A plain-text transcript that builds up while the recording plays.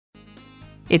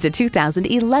It's a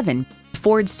 2011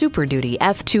 Ford Super Duty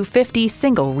F-250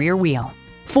 single rear wheel.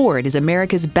 Ford is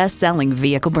America's best-selling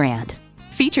vehicle brand.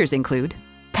 Features include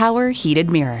power heated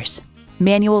mirrors,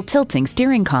 manual tilting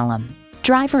steering column,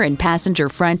 driver and passenger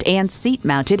front and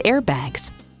seat-mounted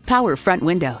airbags, power front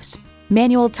windows,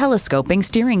 manual telescoping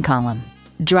steering column,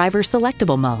 driver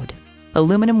selectable mode,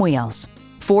 aluminum wheels,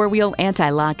 four-wheel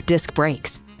anti-lock disc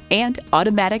brakes, and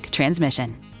automatic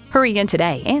transmission. Hurry in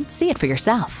today and see it for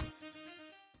yourself.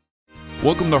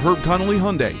 Welcome to Herb Connolly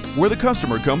Hyundai, where the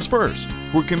customer comes first.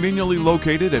 We're conveniently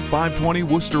located at 520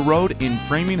 Worcester Road in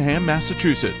Framingham,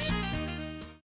 Massachusetts.